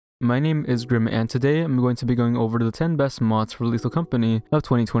My name is Grim and today I'm going to be going over the 10 best mods for LethalCompany of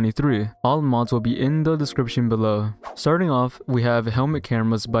 2023. All mods will be in the description below. Starting off, we have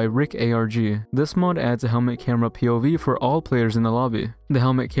HelmetCameras by RickArg. This mod adds a helmet camera POV for all players in the lobby. The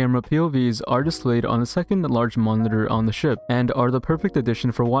helmet camera POVs are displayed on the second large monitor on the ship and are the perfect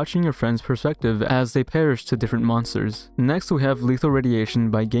addition for watching your friend's perspective as they perish to different monsters. Next we have LethalRadiation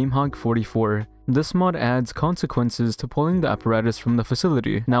by GameHog44. This mod adds consequences to pulling the apparatus from the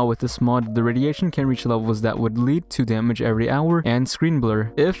facility. Now with this mod, the radiation can reach levels that would lead to damage every hour and screen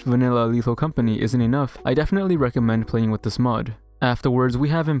blur. If vanilla LethalCompany isn't enough, I definitely recommend playing with this mod. Afterwards, we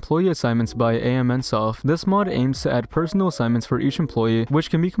have EmployeeAssignments by amnsoft. This mod aims to add personal assignments for each employee, which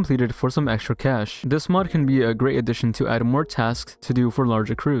can be completed for some extra cash. This mod can be a great addition to add more tasks to do for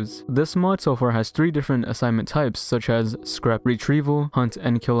larger crews. This mod so far has 3 different assignment types, such as scrap retrieval, hunt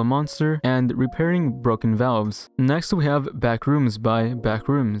and kill a monster, and repairing broken valves. Next, we have Backrooms by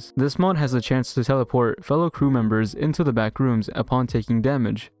Backrooms. This mod has a chance to teleport fellow crew members into the backrooms upon taking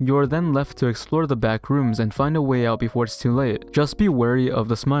damage. You are then left to explore the backrooms and find a way out before it's too late. Just be wary of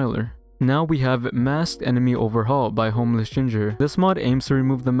the smiler. Now we have MaskedEnemyOverhaul by HomelessGinger. This mod aims to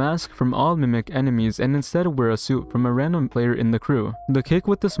remove the mask from all mimic enemies and instead wear a suit from a random player in the crew. The kick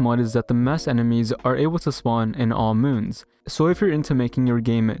with this mod is that the masked enemies are able to spawn in all moons, so if you're into making your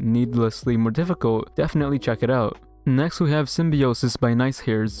game needlessly more difficult, definitely check it out. Next we have Symbiosis by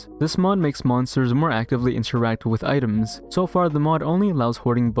NiceHairs. This mod makes monsters more actively interact with items. So far the mod only allows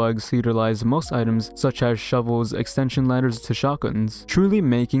hoarding bugs to utilize most items such as shovels, extension ladders to shotguns, truly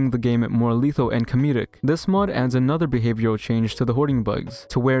making the game more lethal and comedic. This mod adds another behavioral change to the hoarding bugs,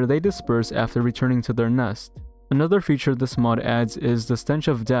 to where they disperse after returning to their nest. Another feature this mod adds is the stench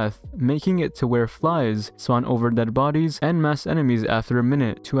of death, making it to where flies spawn over dead bodies and masked enemies after a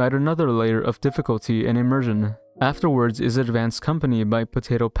minute to add another layer of difficulty and immersion. Afterwards is AdvancedCompany by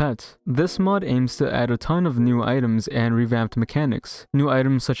PotatoePet. This mod aims to add a ton of new items and revamped mechanics. New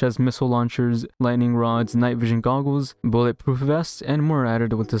items such as missile launchers, lightning rods, night vision goggles, bulletproof vests, and more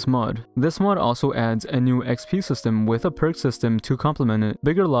added with this mod. This mod also adds a new XP system with a perk system to complement it.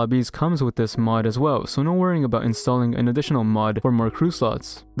 Bigger lobbies comes with this mod as well, so no worrying about installing an additional mod for more crew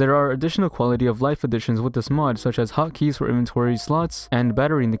slots. There are additional quality of life additions with this mod such as hotkeys for inventory slots and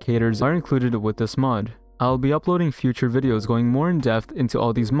battery indicators are included with this mod. I'll be uploading future videos going more in depth into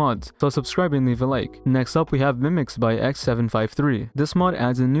all these mods, so subscribe and leave a like. Next up we have Mimics by X753. This mod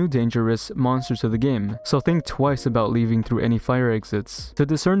adds a new dangerous monster to the game, so think twice about leaving through any fire exits. To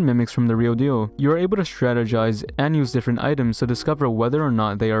discern mimics from the real deal, you are able to strategize and use different items to discover whether or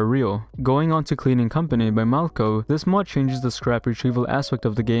not they are real. Going on to CleaningCompany by Malco, this mod changes the scrap retrieval aspect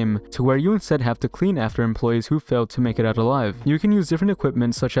of the game to where you instead have to clean after employees who failed to make it out alive. You can use different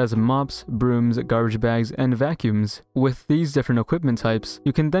equipment such as mops, brooms, garbage bags, and vacuums. With these different equipment types,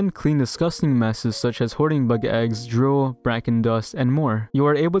 you can then clean disgusting messes such as hoarding bug eggs, drool, bracken dust, and more. You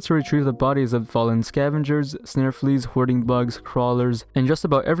are able to retrieve the bodies of fallen scavengers, snare fleas, hoarding bugs, crawlers, and just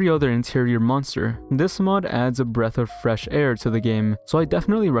about every other interior monster. This mod adds a breath of fresh air to the game, so I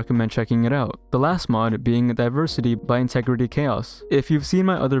definitely recommend checking it out. The last mod being Diversity by IntegrityChaos. If you've seen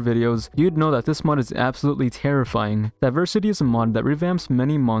my other videos, you'd know that this mod is absolutely terrifying. Diversity is a mod that revamps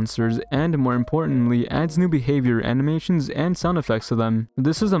many monsters and, more importantly, adds new behavior, animations, and sound effects to them.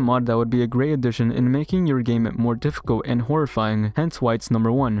 This is a mod that would be a great addition in making your game more difficult and horrifying, hence why it's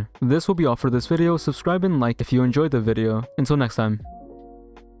number 1. This will be all for this video. Subscribe and like if you enjoyed the video. Until next time.